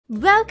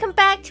Welcome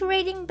back to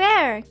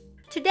ReadingBear.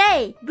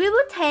 Today, we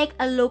will take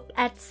a look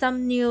at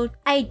some new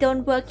I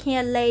don't work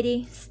here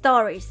lady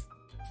stories.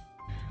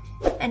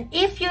 And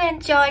if you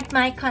enjoyed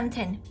my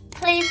content,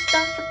 please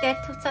don't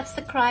forget to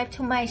subscribe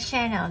to my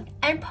channel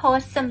and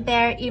post some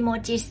bear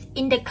emojis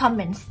in the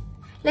comments.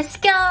 Let's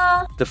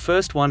go! The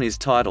first one is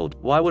titled,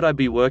 "Why would I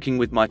be working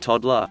with my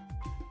toddler?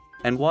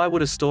 And why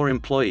would a store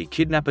employee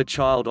kidnap a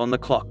child on the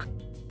clock?"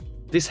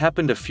 This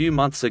happened a few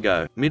months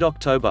ago,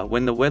 mid-October,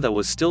 when the weather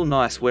was still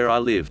nice where I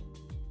live.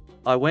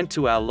 I went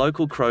to our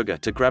local Kroger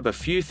to grab a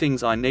few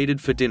things I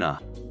needed for dinner.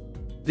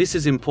 This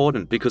is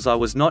important because I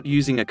was not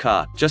using a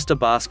cart, just a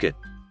basket.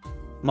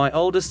 My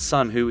oldest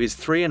son, who is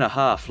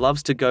 3.5,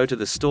 loves to go to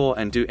the store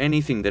and do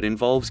anything that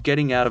involves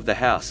getting out of the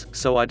house,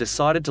 so I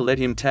decided to let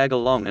him tag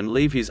along and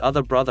leave his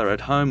other brother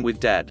at home with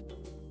Dad.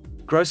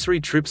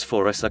 Grocery trips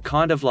for us are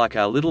kind of like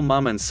our little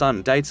mum and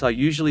son dates. I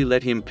usually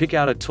let him pick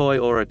out a toy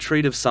or a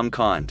treat of some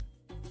kind.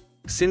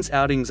 Since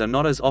outings are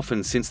not as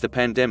often since the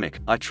pandemic,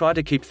 I try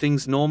to keep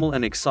things normal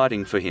and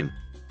exciting for him.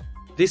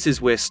 This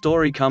is where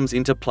story comes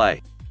into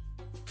play.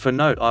 For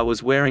note, I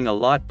was wearing a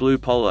light blue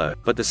polo,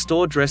 but the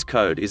store dress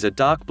code is a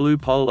dark blue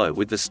polo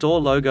with the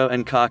store logo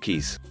and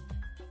khakis.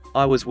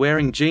 I was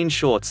wearing jean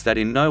shorts that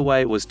in no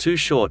way was too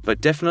short but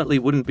definitely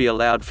wouldn't be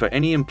allowed for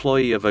any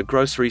employee of a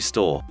grocery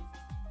store.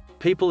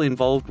 People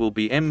involved will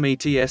be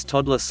MT's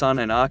toddler son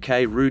and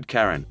RK rude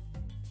Karen.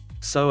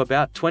 So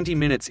about 20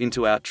 minutes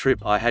into our trip,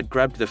 I had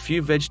grabbed the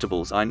few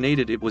vegetables I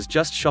needed. It was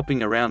just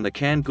shopping around the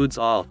canned goods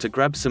aisle to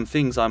grab some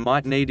things I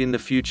might need in the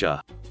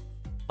future.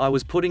 I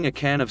was putting a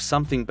can of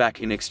something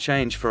back in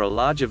exchange for a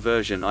larger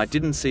version I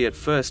didn't see at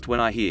first when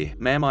I hear,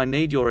 "Ma'am, I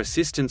need your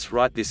assistance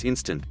right this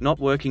instant." Not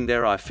working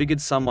there, I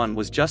figured someone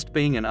was just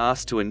being an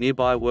ass to a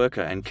nearby worker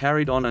and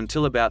carried on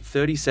until about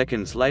 30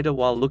 seconds later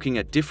while looking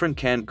at different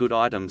canned good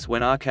items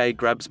when RK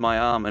grabs my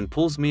arm and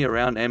pulls me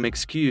around.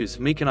 "Excuse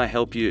me, can I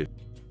help you?"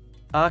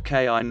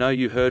 "RK, I know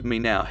you heard me.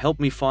 Now help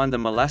me find the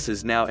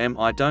molasses." "Now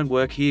I don't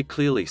work here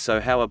clearly, so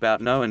how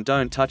about no and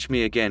don't touch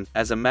me again."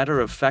 "As a matter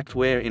of fact,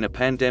 we're in a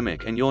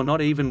pandemic and you're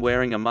not even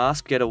wearing a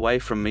mask. Get away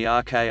from me."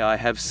 "RK, I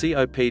have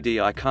COPD,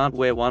 I can't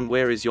wear one."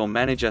 "Where is your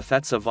manager?"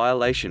 "That's a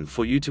violation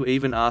for you to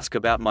even ask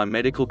about my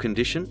medical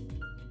condition.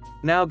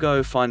 Now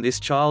go find this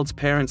child's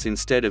parents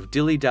instead of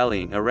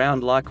dilly-dallying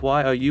around like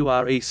why are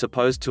you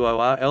supposed to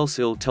or else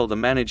I'll tell the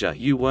manager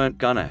you weren't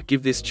gonna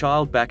give this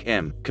child back."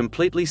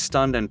 Completely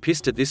stunned and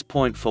pissed at this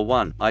point. "For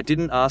one, I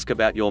didn't ask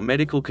about your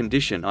medical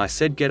condition. I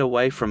said get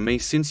away from me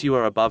since you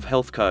are above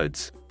health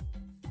codes.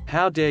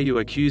 How dare you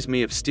accuse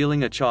me of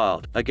stealing a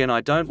child?" "Again,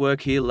 I don't work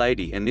here,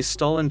 lady, and this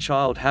stolen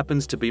child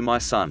happens to be my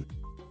son.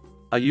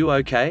 Are you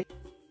okay?"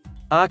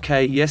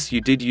 "RK, yes you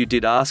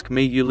did ask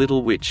me, you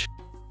little witch.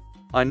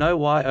 I know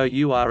why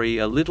you are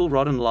a little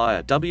rotten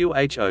liar.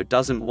 WHO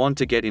doesn't want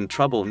to get in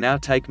trouble. Now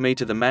take me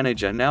to the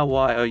manager." "Now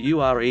why you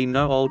are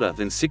no older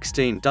than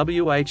 16.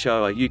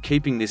 WHO are you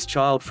keeping this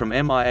child from me?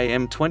 I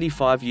am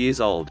 25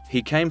 years old.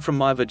 He came from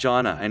my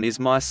vagina and is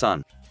my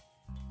son.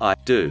 I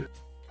do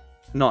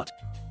not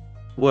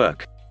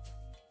work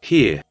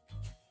here.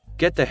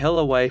 Get the hell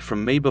away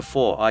from me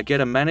before I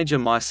get a manager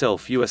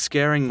myself. You are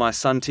scaring my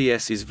son."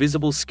 TS is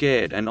visible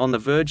scared and on the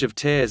verge of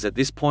tears at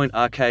this point.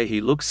 "RK,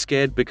 he looks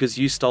scared because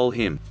you stole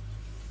him."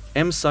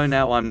 So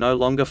now I'm no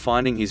longer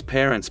finding his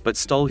parents but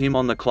stole him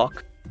on the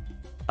clock?"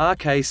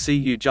 "RK, see,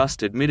 you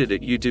just admitted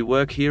it. You do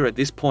work here." At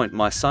this point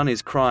my son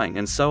is crying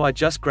and so I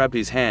just grab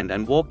his hand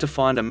and walk to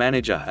find a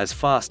manager as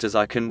fast as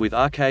I can, with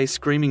RK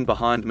screaming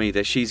behind me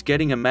that she's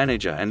getting a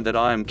manager and that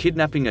I am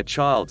kidnapping a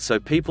child,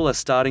 so people are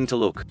starting to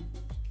look.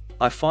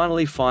 I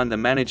finally find the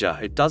manager.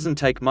 It doesn't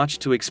take much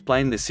to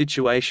explain the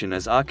situation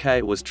as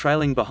RK was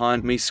trailing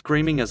behind me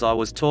screaming as I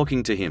was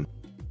talking to him.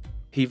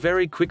 He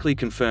very quickly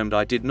confirmed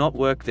I did not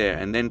work there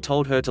and then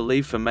told her to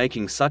leave for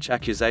making such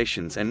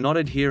accusations and not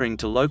adhering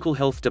to local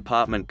health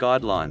department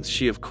guidelines.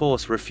 She of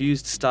course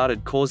refused,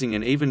 started causing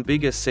an even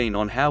bigger scene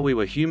on how we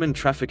were human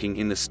trafficking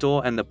in the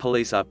store and the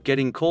police are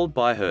getting called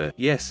by her.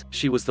 Yes,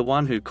 she was the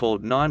one who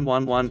called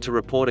 911 to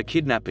report a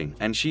kidnapping,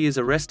 and she is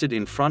arrested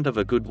in front of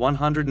a good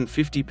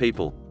 150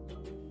 people.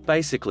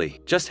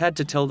 Basically, just had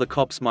to tell the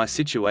cops my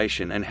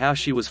situation and how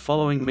she was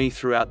following me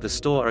throughout the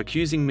store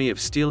accusing me of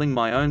stealing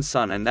my own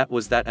son, and that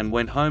was that, and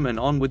went home and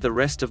on with the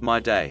rest of my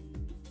day.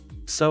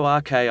 So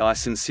RK, I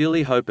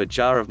sincerely hope a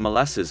jar of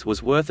molasses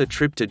was worth a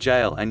trip to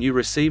jail and you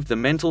received the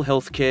mental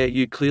health care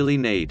you clearly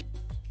need.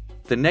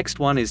 The next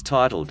one is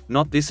titled,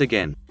 "Not This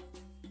Again."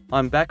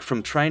 I'm back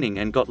from training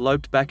and got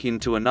loped back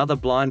into another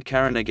blind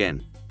Karen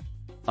again.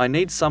 I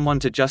need someone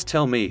to just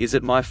tell me, is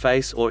it my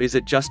face or is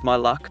it just my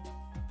luck?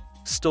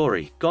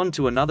 Story, gone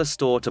to another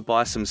store to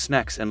buy some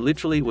snacks and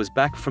literally was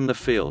back from the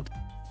field.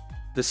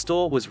 The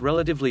store was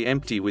relatively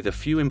empty with a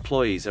few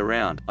employees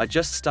around. I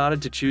just started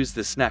to choose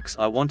the snacks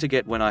I want to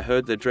get when I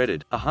heard the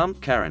dreaded,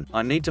 "Karen,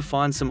 I need to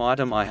find some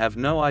item I have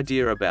no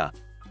idea about."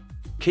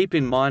 Keep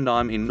in mind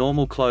I'm in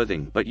normal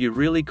clothing, but you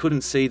really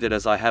couldn't see that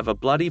as I have a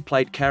bloody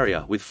plate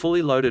carrier with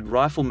fully loaded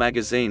rifle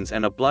magazines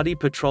and a bloody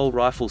patrol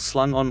rifle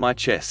slung on my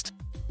chest.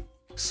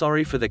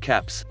 Sorry for the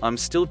caps, I'm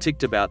still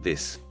ticked about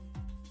this.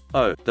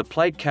 Oh, the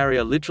plate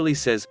carrier literally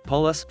says,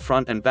 Police,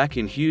 front and back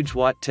in huge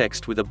white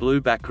text with a blue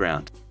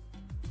background.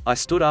 I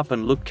stood up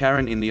and looked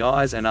Karen in the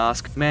eyes and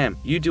asked, "Ma'am,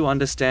 you do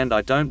understand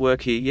I don't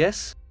work here,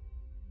 yes?"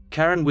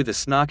 Karen with a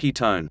snarky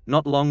tone,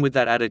 "Not long with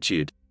that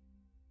attitude."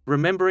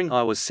 Remembering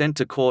I was sent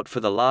to court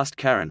for the last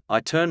Karen, I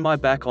turned my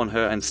back on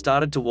her and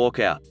started to walk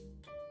out.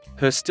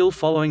 Her still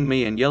following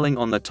me and yelling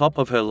on the top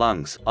of her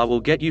lungs, "I will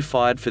get you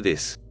fired for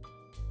this."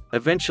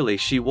 Eventually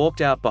she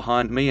walked out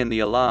behind me and the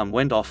alarm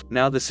went off.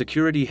 Now the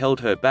security held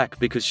her back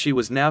because she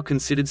was now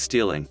considered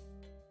stealing.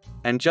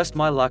 And just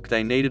my luck,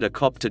 they needed a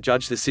cop to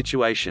judge the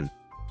situation.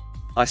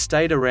 I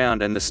stayed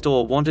around and the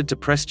store wanted to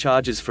press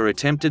charges for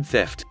attempted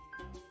theft.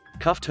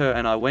 Cuffed her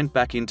and I went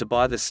back in to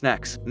buy the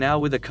snacks, now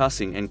with a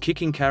cussing and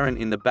kicking Karen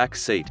in the back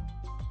seat.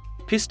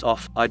 Pissed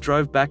off, I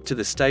drove back to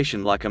the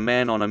station like a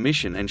man on a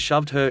mission and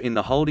shoved her in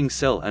the holding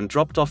cell and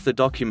dropped off the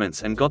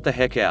documents and got the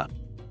heck out.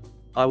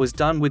 I was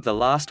done with the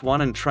last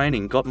one and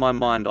training got my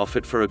mind off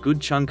it for a good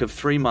chunk of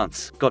 3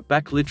 months, got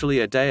back literally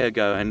a day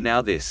ago and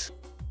now this.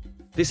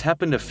 This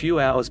happened a few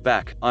hours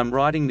back. I'm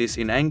writing this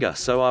in anger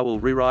so I will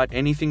rewrite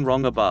anything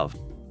wrong above.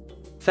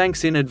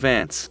 Thanks in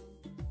advance.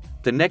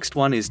 The next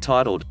one is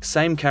titled,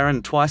 Same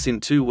Karen Twice in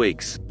 2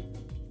 Weeks.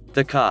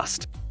 The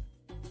cast.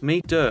 Me,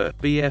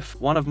 BF,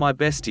 one of my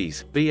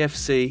besties,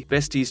 BFC,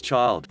 bestie's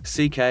child,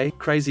 CK,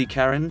 Crazy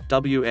Karen,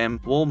 WM,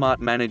 Walmart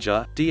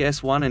manager,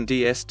 DS1 and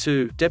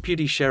DS2,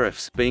 deputy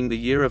sheriffs, being the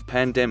year of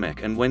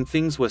pandemic and when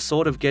things were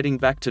sort of getting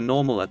back to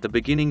normal at the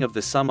beginning of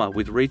the summer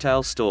with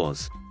retail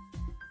stores.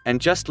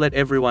 And just let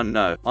everyone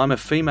know, I'm a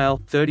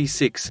female,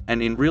 36,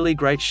 and in really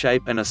great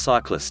shape and a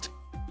cyclist.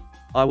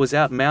 I was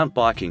out mountain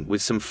biking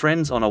with some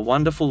friends on a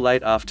wonderful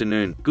late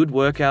afternoon, good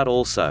workout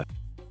also.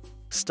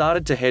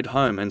 Started to head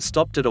home and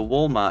stopped at a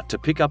Walmart to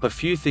pick up a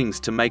few things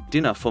to make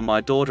dinner for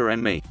my daughter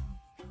and me.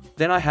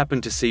 Then I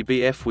happened to see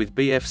BF with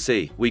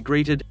BFC, we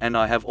greeted, and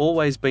I have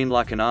always been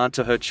like an aunt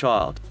to her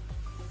child.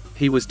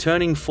 He was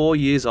turning 4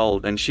 years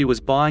old and she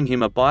was buying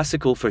him a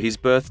bicycle for his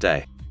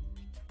birthday.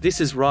 This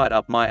is right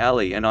up my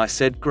alley and I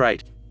said,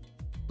 "Great.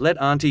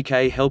 Let Auntie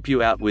K help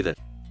you out with it."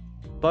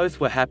 Both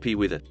were happy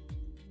with it.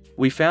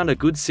 We found a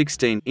good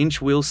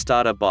 16-inch wheel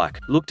starter bike,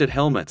 looked at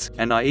helmets,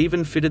 and I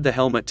even fitted the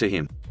helmet to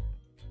him.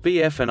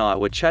 BF and I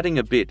were chatting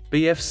a bit.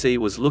 BFC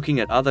was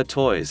looking at other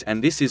toys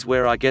and this is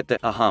where I get the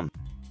ahem.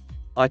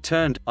 I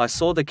turned, I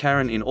saw the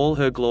Karen in all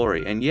her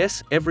glory and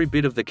yes, every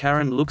bit of the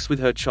Karen looks with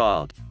her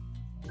child.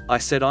 I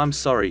said, "I'm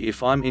sorry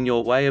if I'm in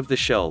your way of the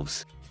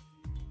shelves."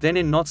 Then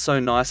in not so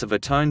nice of a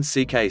tone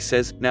CK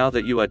says, "Now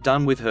that you are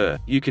done with her,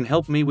 you can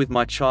help me with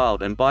my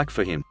child and bike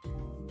for him."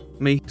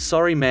 Me,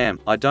 "Sorry ma'am,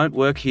 I don't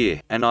work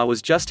here, and I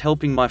was just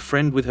helping my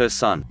friend with her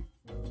son."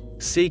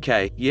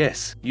 CK,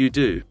 "Yes, you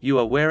do, you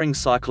are wearing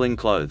cycling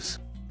clothes."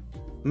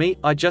 Me,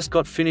 "I just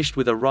got finished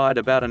with a ride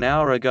about an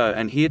hour ago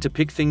and here to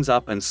pick things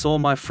up and saw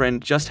my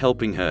friend just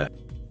helping her.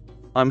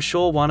 I'm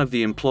sure one of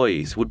the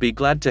employees would be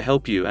glad to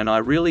help you and I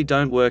really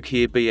don't work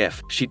here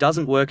BF, she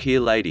doesn't work here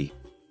lady."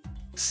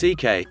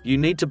 CK, "You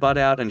need to butt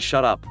out and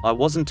shut up, I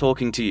wasn't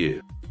talking to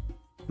you."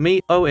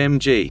 Me,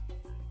 "OMG.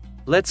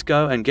 Let's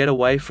go and get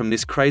away from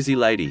this crazy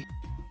lady."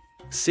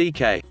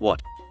 CK,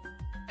 "What?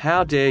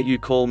 How dare you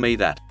call me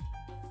that?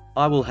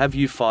 I will have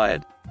you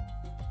fired."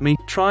 Me,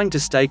 trying to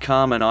stay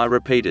calm and I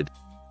repeated,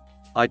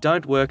 "I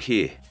don't work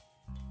here.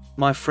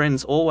 My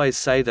friends always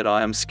say that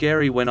I am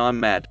scary when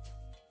I'm mad."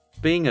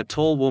 Being a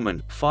tall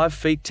woman, 5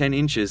 feet 10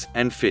 inches,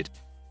 and fit.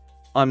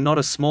 I'm not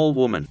a small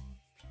woman.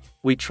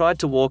 We tried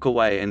to walk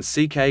away and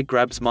CK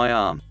grabs my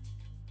arm.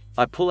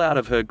 I pull out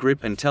of her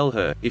grip and tell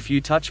her, "If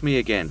you touch me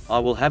again, I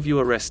will have you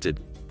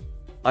arrested."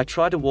 I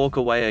try to walk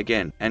away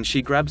again, and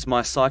she grabs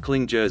my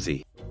cycling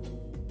jersey.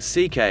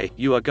 CK,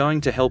 "You are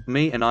going to help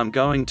me and I'm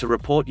going to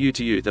report you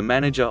to the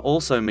manager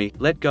also." Me,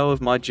 "Let go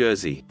of my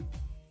jersey.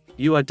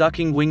 You are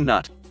ducking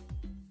wingnut."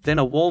 Then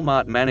a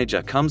Walmart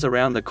manager comes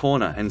around the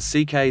corner and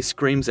CK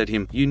screams at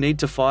him, "You need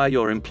to fire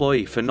your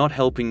employee for not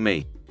helping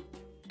me."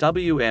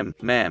 WM,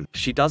 "Ma'am,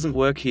 she doesn't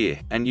work here,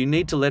 and you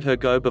need to let her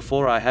go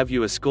before I have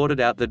you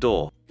escorted out the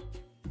door."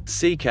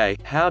 CK,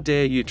 "How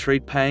dare you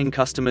treat paying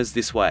customers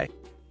this way?"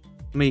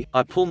 Me,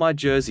 I pull my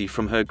jersey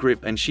from her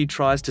grip and she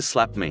tries to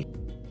slap me.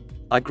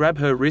 I grab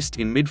her wrist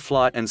in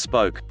mid-flight and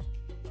spoke,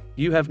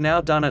 "You have now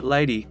done it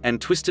lady,"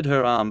 and twisted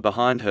her arm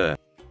behind her.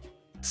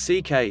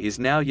 CK is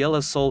now yell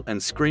assault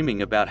and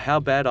screaming about how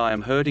bad I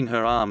am hurting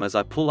her arm as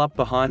I pull up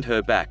behind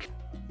her back.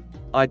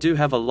 I do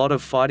have a lot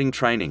of fighting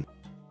training.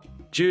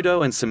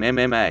 Judo and some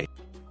MMA.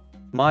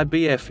 My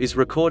BF is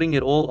recording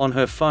it all on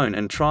her phone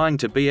and trying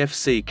to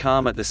BFC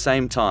calm at the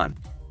same time.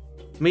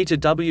 Me to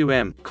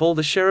WM, "Call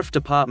the sheriff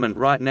department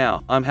right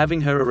now, I'm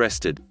having her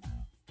arrested."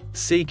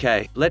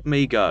 CK, "Let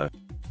me go.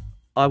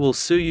 I will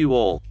sue you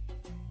all.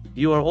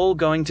 You are all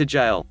going to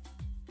jail."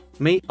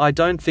 Me, "I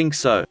don't think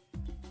so."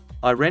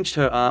 I wrenched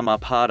her arm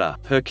up harder,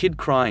 her kid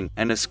crying,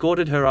 and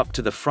escorted her up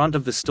to the front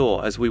of the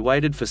store as we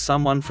waited for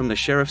someone from the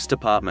sheriff's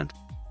department.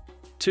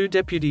 2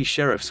 deputy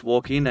sheriffs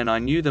walk in and I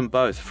knew them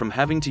both from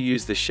having to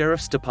use the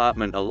sheriff's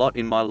department a lot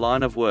in my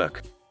line of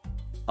work.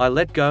 I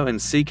let go and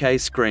CK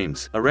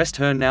screams, "Arrest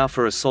her now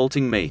for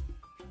assaulting me."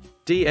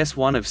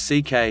 DS1 of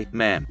CK,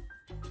 ma'am.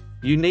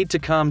 You need to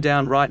calm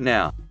down right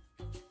now.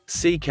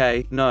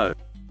 CK, no.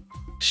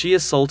 She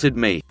assaulted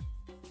me.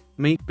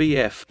 Me,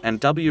 BF, and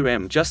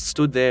WM just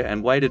stood there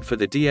and waited for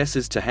the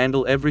DSs to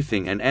handle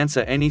everything and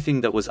answer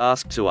anything that was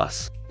asked to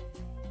us.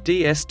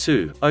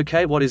 DS2,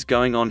 okay, what is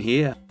going on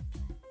here?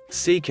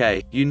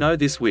 CK, you know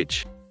this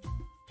witch.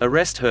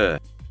 Arrest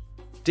her.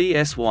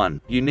 DS1,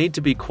 you need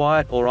to be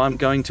quiet or I'm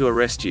going to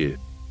arrest you.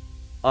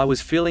 I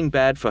was feeling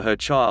bad for her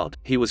child,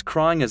 he was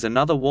crying as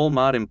another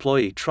Walmart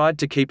employee tried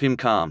to keep him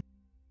calm.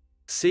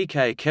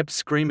 CK kept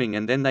screaming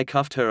and then they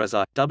cuffed her as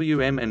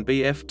WM and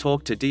BF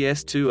talked to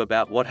DS2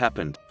 about what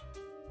happened.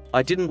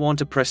 I didn't want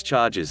to press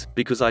charges,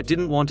 because I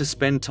didn't want to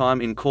spend time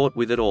in court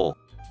with it all.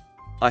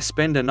 I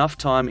spend enough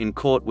time in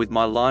court with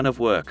my line of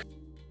work.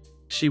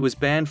 She was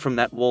banned from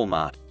that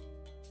Walmart.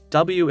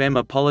 WM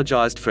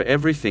apologized for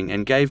everything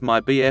and gave my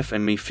BF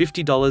and me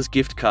 $50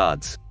 gift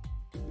cards.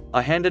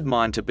 I handed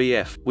mine to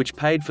BF, which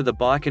paid for the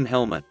bike and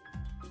helmet.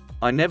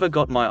 I never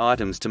got my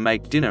items to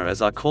make dinner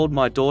as I called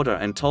my daughter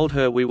and told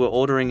her we were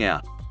ordering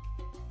out.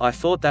 I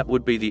thought that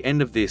would be the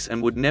end of this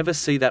and would never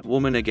see that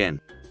woman again.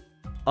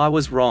 I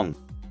was wrong.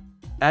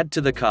 Add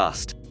to the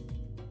cast.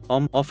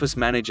 Office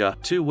manager,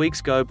 2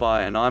 weeks go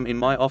by and I'm in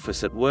my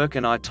office at work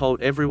and I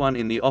told everyone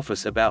in the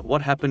office about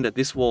what happened at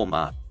this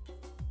Walmart.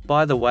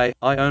 By the way,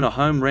 I own a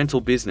home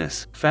rental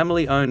business,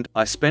 family owned.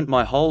 I spent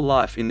my whole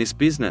life in this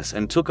business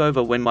and took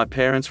over when my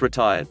parents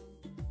retired.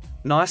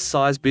 Nice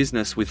size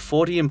business with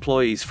 40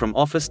 employees from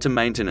office to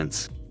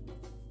maintenance.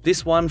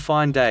 This one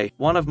fine day,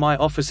 one of my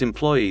office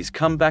employees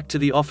come back to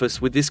the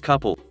office with this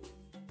couple.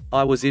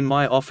 I was in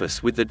my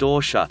office with the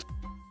door shut.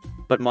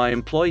 But my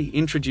employee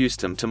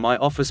introduced them to my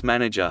office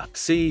manager,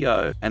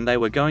 CEO, and they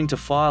were going to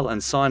file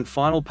and sign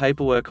final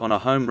paperwork on a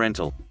home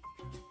rental.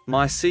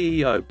 My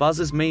CEO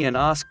buzzes me and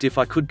asked if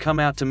I could come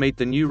out to meet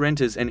the new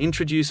renters and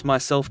introduce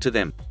myself to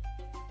them.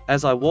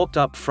 As I walked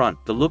up front,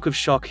 the look of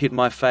shock hit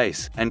my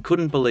face, and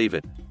couldn't believe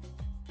it.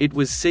 It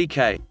was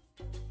CK.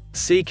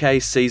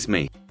 CK sees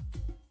me.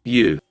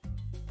 You.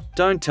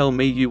 Don't tell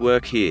me you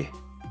work here.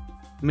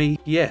 Me,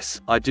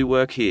 yes, I do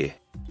work here.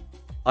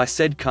 I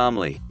said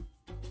calmly.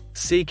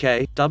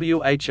 CK,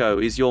 WHO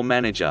is your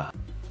manager.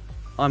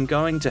 I'm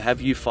going to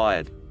have you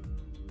fired.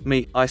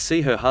 Me, I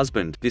see her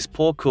husband, this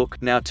poor cook,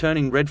 now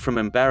turning red from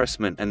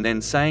embarrassment and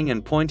then saying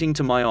and pointing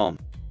to my OM.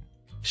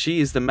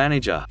 She is the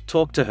manager,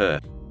 talk to her.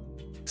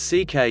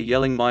 CK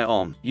yelling my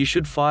OM, you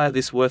should fire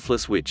this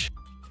worthless witch.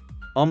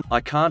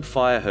 I can't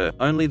fire her,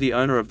 only the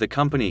owner of the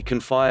company can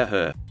fire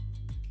her.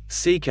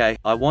 CK,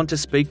 I want to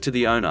speak to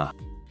the owner.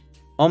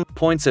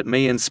 Points at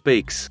me and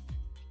speaks.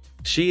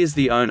 She is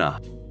the owner.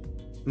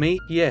 Me,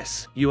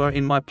 yes, you are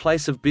in my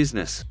place of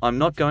business. I'm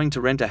not going to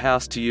rent a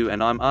house to you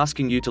and I'm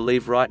asking you to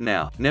leave right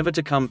now, never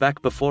to come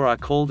back before I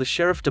call the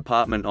sheriff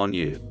department on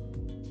you.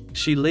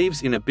 She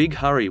leaves in a big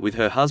hurry with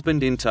her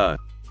husband in tow.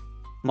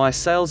 My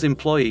sales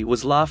employee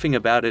was laughing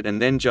about it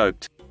and then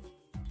joked.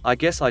 I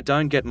guess I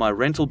don't get my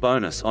rental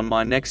bonus on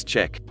my next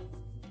check.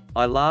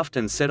 I laughed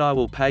and said I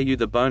will pay you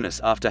the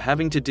bonus after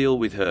having to deal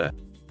with her.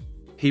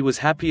 He was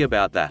happy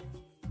about that.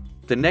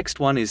 The next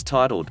one is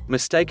titled,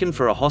 Mistaken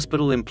for a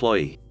Hospital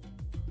Employee.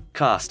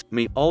 Cast,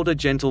 me, older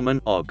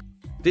gentleman, OG.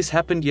 This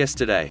happened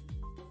yesterday.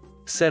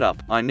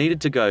 Setup, I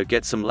needed to go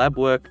get some lab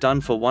work done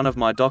for one of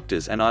my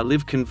doctors and I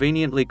live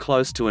conveniently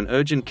close to an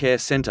urgent care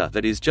center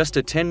that is just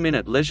a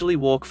 10-minute leisurely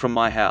walk from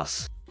my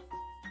house.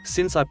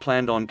 Since I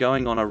planned on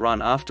going on a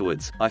run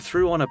afterwards, I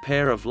threw on a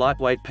pair of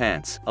lightweight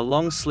pants, a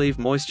long-sleeve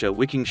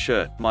moisture-wicking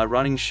shirt, my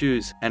running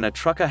shoes, and a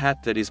trucker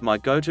hat that is my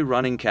go-to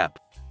running cap.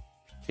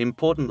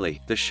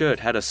 Importantly, the shirt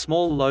had a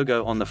small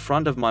logo on the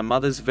front of my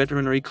mother's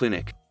veterinary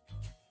clinic.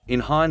 In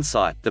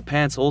hindsight, the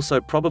pants also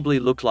probably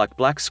looked like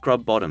black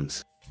scrub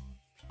bottoms.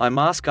 I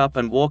mask up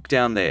and walk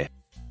down there.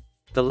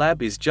 The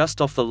lab is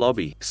just off the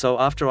lobby, so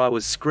after I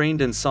was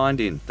screened and signed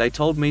in, they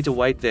told me to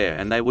wait there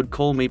and they would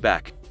call me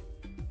back.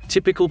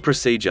 Typical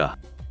procedure.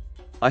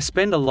 I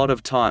spend a lot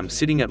of time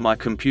sitting at my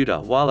computer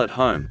while at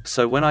home,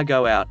 so when I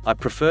go out, I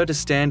prefer to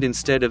stand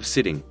instead of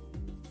sitting.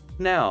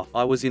 Now,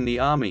 I was in the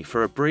army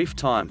for a brief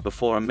time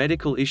before a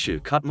medical issue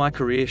cut my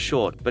career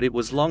short, but it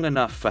was long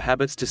enough for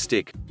habits to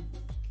stick.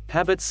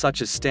 Habits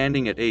such as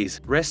standing at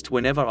ease, rest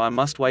whenever I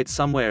must wait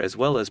somewhere, as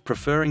well as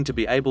preferring to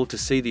be able to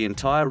see the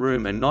entire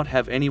room and not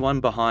have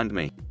anyone behind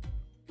me.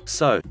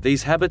 So,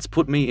 these habits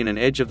put me in an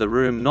edge of the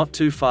room not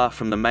too far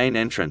from the main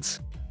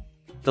entrance.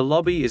 The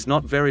lobby is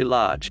not very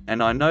large,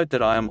 and I note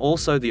that I am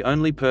also the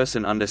only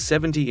person under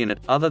 70 in it,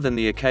 other than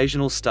the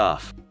occasional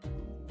staff.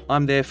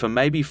 I'm there for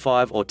maybe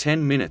 5 or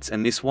 10 minutes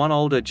and this one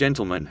older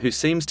gentleman who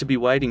seems to be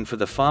waiting for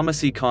the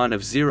pharmacy kind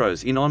of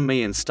zeroes in on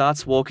me and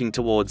starts walking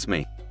towards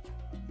me.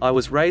 I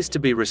was raised to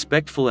be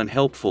respectful and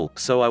helpful,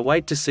 so I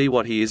wait to see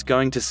what he is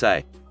going to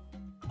say.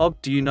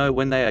 Do you know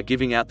when they are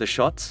giving out the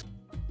shots?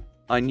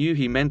 I knew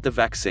he meant the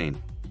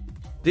vaccine.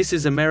 This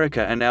is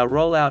America and our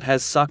rollout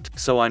has sucked,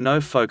 so I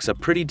know folks are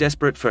pretty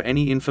desperate for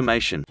any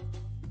information.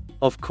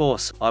 Of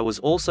course, I was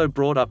also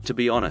brought up to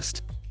be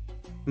honest.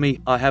 Me,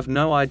 I have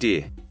no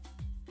idea.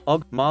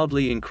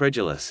 Mildly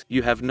incredulous,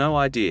 you have no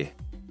idea.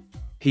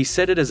 He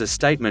said it as a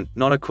statement,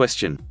 not a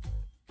question.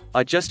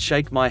 I just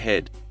shake my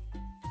head.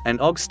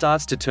 And Og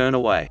starts to turn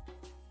away.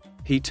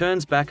 He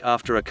turns back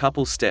after a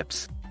couple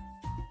steps.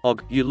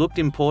 Og, you looked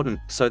important,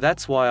 so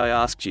that's why I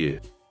asked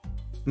you.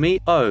 Me,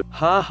 oh,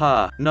 ha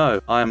ha,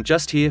 no, I am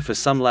just here for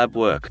some lab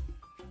work.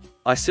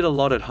 I sit a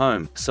lot at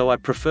home, so I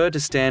prefer to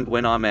stand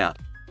when I'm out.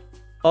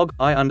 Og,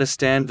 I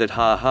understand that,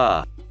 ha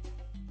ha.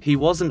 He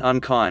wasn't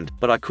unkind,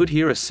 but I could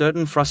hear a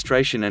certain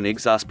frustration and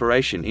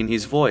exasperation in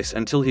his voice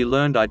until he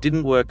learned I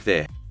didn't work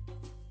there.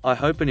 I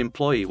hope an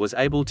employee was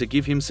able to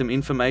give him some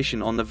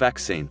information on the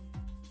vaccine.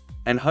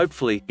 And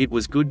hopefully, it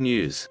was good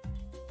news.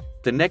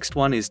 The next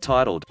one is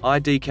titled,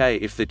 IDK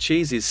if the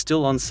cheese is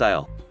still on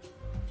sale.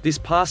 This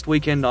past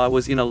weekend I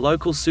was in a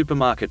local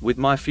supermarket with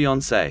my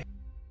fiancée.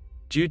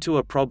 Due to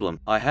a problem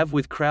I have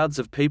with crowds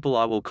of people,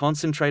 I will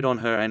concentrate on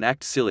her and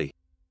act silly.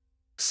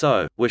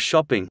 So, we're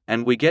shopping,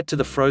 and we get to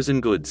the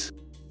frozen goods.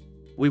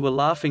 We were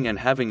laughing and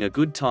having a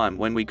good time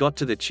when we got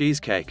to the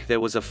cheesecake. There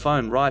was a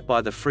phone right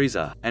by the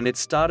freezer, and it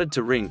started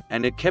to ring,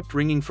 and it kept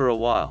ringing for a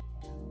while.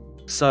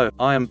 So,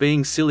 I am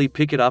being silly,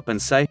 pick it up and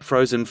say,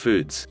 frozen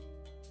foods.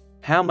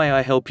 How may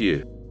I help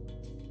you?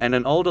 And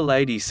an older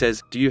lady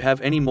says, do you have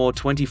any more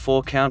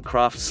 24-count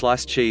Kraft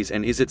sliced cheese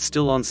and is it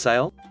still on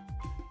sale?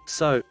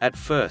 So, at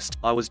first,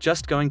 I was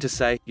just going to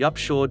say, yup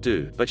sure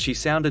do, but she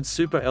sounded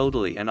super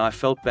elderly and I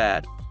felt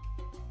bad.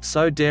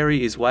 So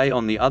dairy is way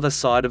on the other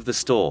side of the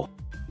store.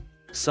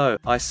 So,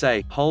 I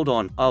say, hold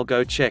on, I'll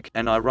go check,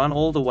 and I run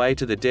all the way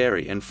to the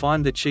dairy and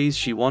find the cheese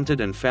she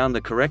wanted and found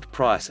the correct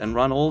price and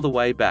run all the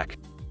way back.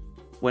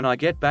 When I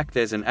get back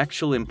there's an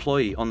actual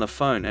employee on the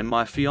phone and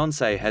my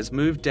fiancé has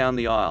moved down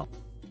the aisle.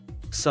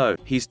 So,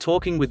 he's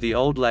talking with the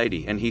old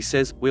lady and he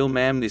says, well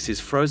ma'am this is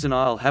frozen,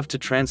 I'll have to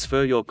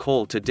transfer your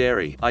call to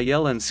dairy. I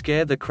yell and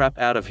scare the crap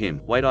out of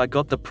him, wait I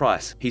got the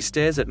price. He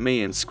stares at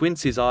me and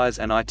squints his eyes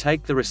and I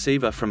take the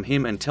receiver from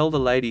him and tell the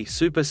lady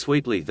super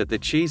sweetly that the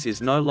cheese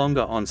is no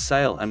longer on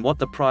sale and what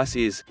the price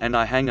is, and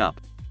I hang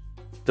up.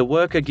 The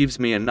worker gives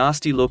me a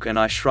nasty look and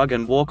I shrug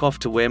and walk off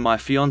to where my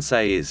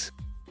fiancé is.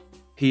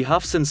 He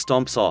huffs and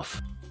stomps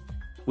off.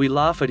 We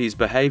laugh at his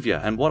behavior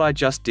and what I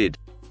just did.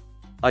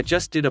 I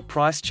just did a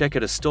price check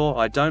at a store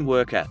I don't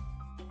work at.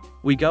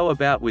 We go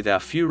about with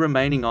our few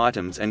remaining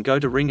items and go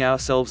to ring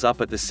ourselves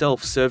up at the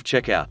self-serve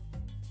checkout.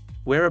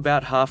 We're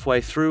about halfway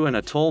through and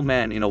a tall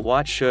man in a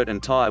white shirt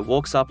and tie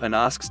walks up and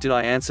asks did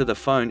I answer the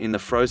phone in the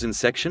frozen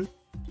section?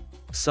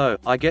 So,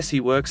 I guess he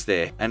works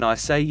there, and I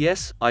say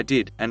yes, I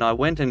did, and I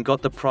went and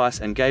got the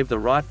price and gave the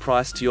right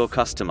price to your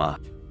customer.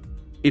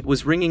 It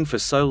was ringing for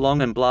so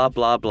long and blah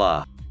blah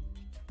blah.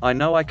 I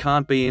know I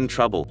can't be in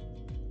trouble.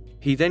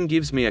 He then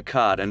gives me a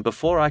card and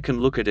before I can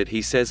look at it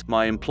he says,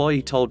 my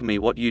employee told me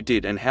what you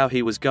did and how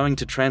he was going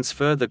to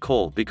transfer the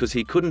call because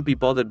he couldn't be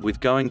bothered with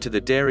going to the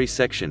dairy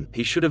section.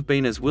 He should have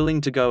been as willing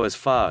to go as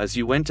far as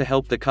you went to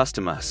help the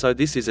customer. So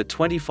this is a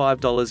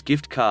 $25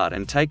 gift card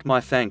and take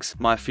my thanks.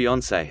 My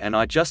fiancé and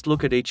I just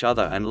look at each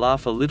other and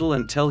laugh a little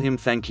and tell him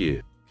thank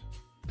you.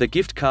 The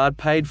gift card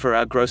paid for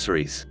our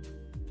groceries.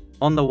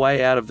 On the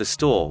way out of the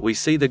store we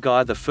see the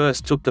guy that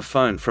first took the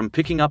phone from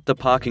picking up the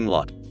parking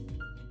lot.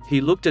 He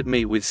looked at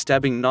me with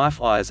stabbing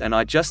knife eyes and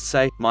I just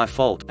say, my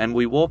fault, and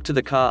we walk to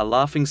the car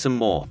laughing some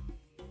more.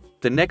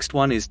 The next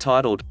one is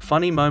titled,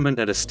 Funny Moment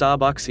at a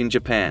Starbucks in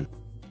Japan.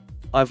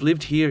 I've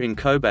lived here in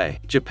Kobe,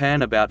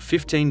 Japan about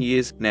 15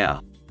 years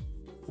now.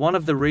 One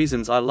of the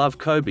reasons I love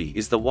Kobe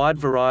is the wide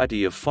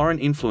variety of foreign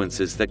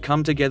influences that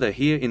come together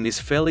here in this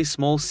fairly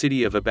small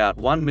city of about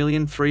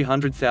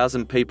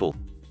 1,300,000 people.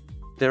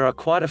 There are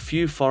quite a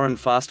few foreign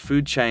fast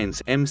food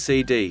chains,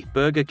 McD,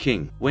 Burger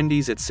King,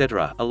 Wendy's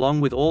etc., along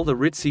with all the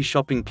ritzy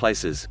shopping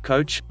places,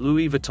 Coach,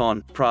 Louis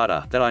Vuitton,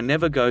 Prada, that I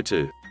never go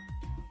to.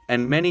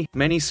 And many,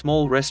 many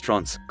small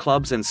restaurants,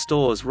 clubs and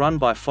stores run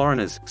by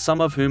foreigners,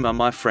 some of whom are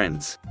my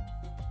friends.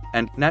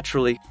 And,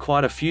 naturally,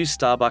 quite a few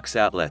Starbucks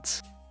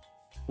outlets.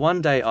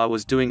 One day I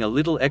was doing a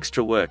little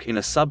extra work in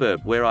a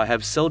suburb where I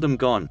have seldom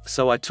gone,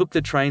 so I took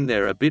the train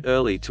there a bit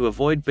early to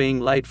avoid being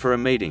late for a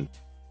meeting.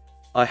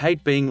 I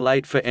hate being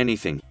late for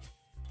anything.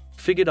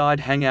 Figured I'd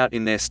hang out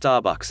in their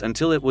Starbucks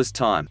until it was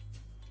time.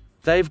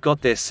 They've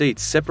got their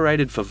seats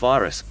separated for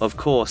virus, of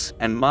course,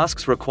 and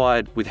masks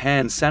required, with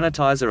hand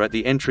sanitizer at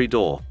the entry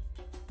door.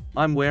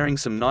 I'm wearing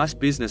some nice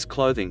business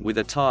clothing with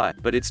a tie,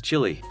 but it's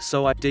chilly,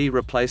 so I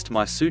replaced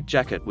my suit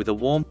jacket with a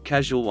warm,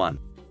 casual one.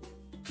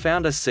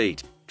 Found a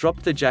seat,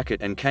 dropped the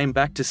jacket and came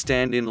back to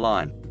stand in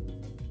line.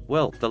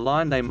 Well, the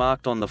line they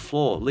marked on the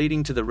floor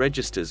leading to the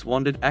registers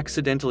wandered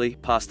accidentally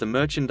past the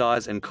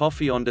merchandise and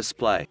coffee on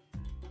display.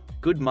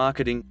 Good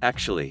marketing,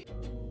 actually.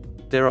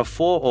 There are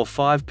 4 or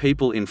 5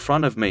 people in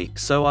front of me,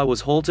 so I was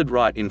halted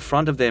right in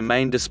front of their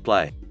main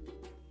display.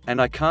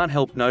 And I can't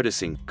help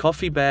noticing,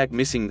 coffee bag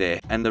missing there,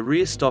 and the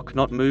rear stock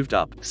not moved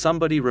up.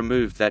 Somebody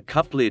removed that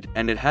cup lid,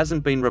 and it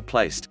hasn't been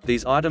replaced.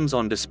 These items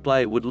on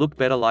display would look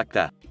better like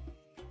that.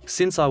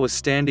 Since I was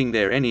standing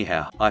there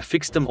anyhow, I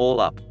fixed them all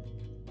up.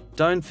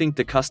 Don't think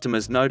the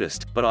customers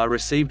noticed, but I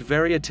received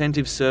very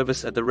attentive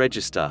service at the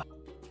register.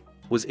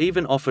 Was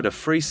even offered a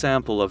free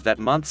sample of that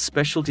month's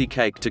specialty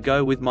cake to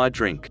go with my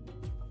drink.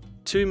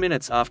 2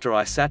 minutes after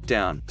I sat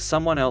down,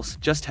 someone else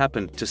just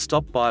happened to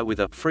stop by with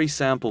a free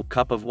sample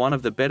cup of one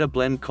of the better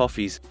blend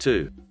coffees,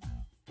 too.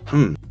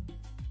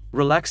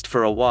 Relaxed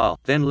for a while,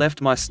 then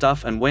left my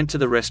stuff and went to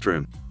the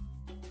restroom.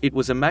 It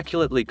was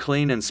immaculately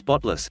clean and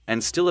spotless,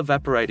 and still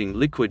evaporating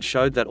liquid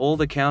showed that all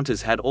the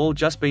counters had all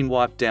just been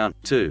wiped down,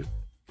 too.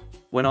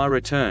 When I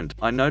returned,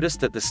 I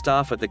noticed that the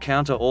staff at the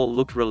counter all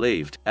looked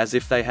relieved, as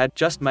if they had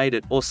just made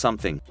it or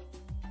something.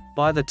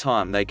 By the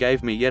time they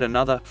gave me yet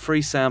another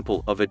free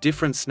sample of a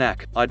different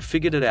snack, I'd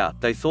figured it out.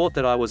 They thought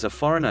that I was a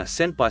foreigner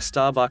sent by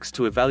Starbucks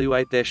to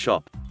evaluate their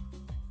shop.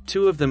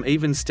 2 of them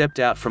even stepped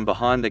out from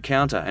behind the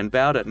counter and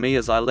bowed at me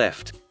as I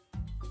left.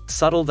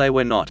 Subtle they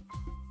were not.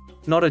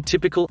 Not a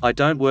typical "I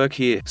don't work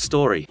here"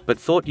 story, but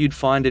thought you'd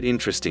find it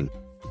interesting.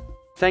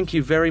 Thank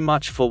you very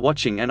much for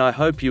watching, and I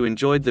hope you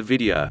enjoyed the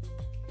video.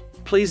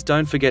 Please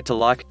don't forget to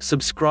like,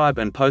 subscribe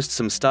and post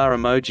some star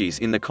emojis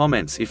in the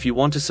comments if you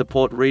want to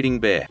support Reading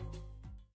Bear.